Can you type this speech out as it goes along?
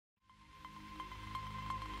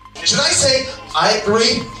Should I say, I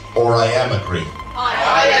agree, or I am agree?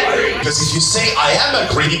 I agree. Because if you say I am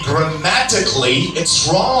agree, grammatically, it's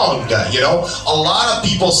wrong, you know? A lot of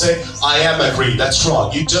people say, I am agree. That's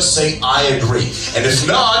wrong. You just say, I agree. And if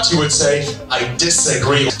not, you would say, I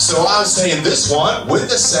disagree. So I would say in this one, with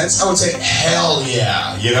the sense, I would say, hell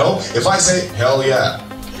yeah, you know? If I say, hell yeah,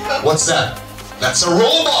 what's that? That's a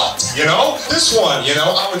robot, you know? This one, you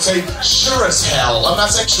know, I would say, sure as hell. I'm not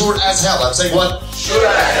saying sure as hell. I'm saying what? Sure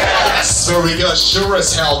as hell. Yes, very good. Sure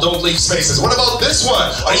as hell. Don't leave spaces. What about this one?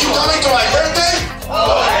 Are you coming to my birthday?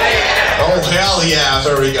 Oh, yeah. Oh, hell yeah.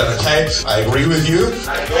 Very good, okay? I agree with you.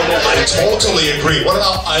 I totally agree. What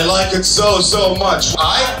about I like it so much?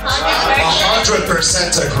 I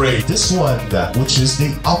 100% agree. This one, which is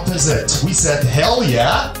the opposite. We said hell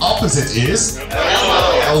yeah. Opposite is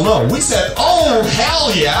hell no. We said oh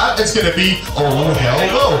hell yeah. It's gonna be oh hell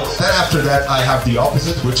no. Then after that I have the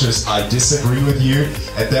opposite, which is I disagree with you.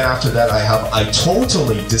 And then after that I have I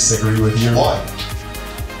totally disagree with you. Why?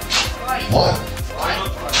 Why?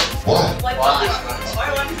 Why?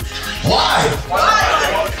 Why?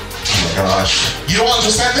 Oh my gosh. You don't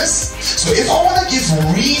understand this? So if I want to give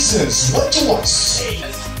reasons, what do I say?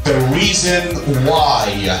 The reason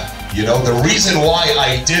why. You know, the reason why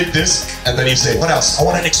I did this. And then you say, what else? I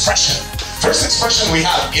want an expression. First expression we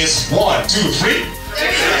have is 1, 2, 3.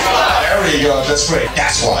 There we go. That's great.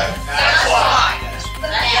 That's why. That's why.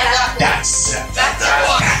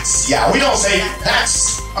 That's. Yeah, we don't say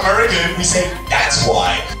that's American. We say that's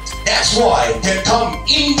why. That's why can come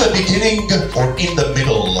in the beginning or in the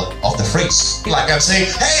middle of the phrase. Like I'm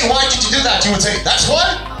saying, hey, why did you do that? You would say, that's why?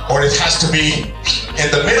 Or it has to be in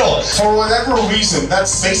the middle. For whatever reason,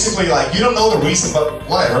 that's basically like, you don't know the reason, but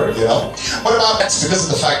whatever, you know? What about that's because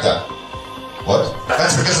of the fact that? What?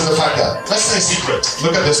 That's because of the fact that. Let's say secret.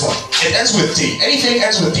 Look at this one. It ends with T. Anything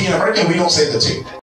ends with T in American, we don't say the T.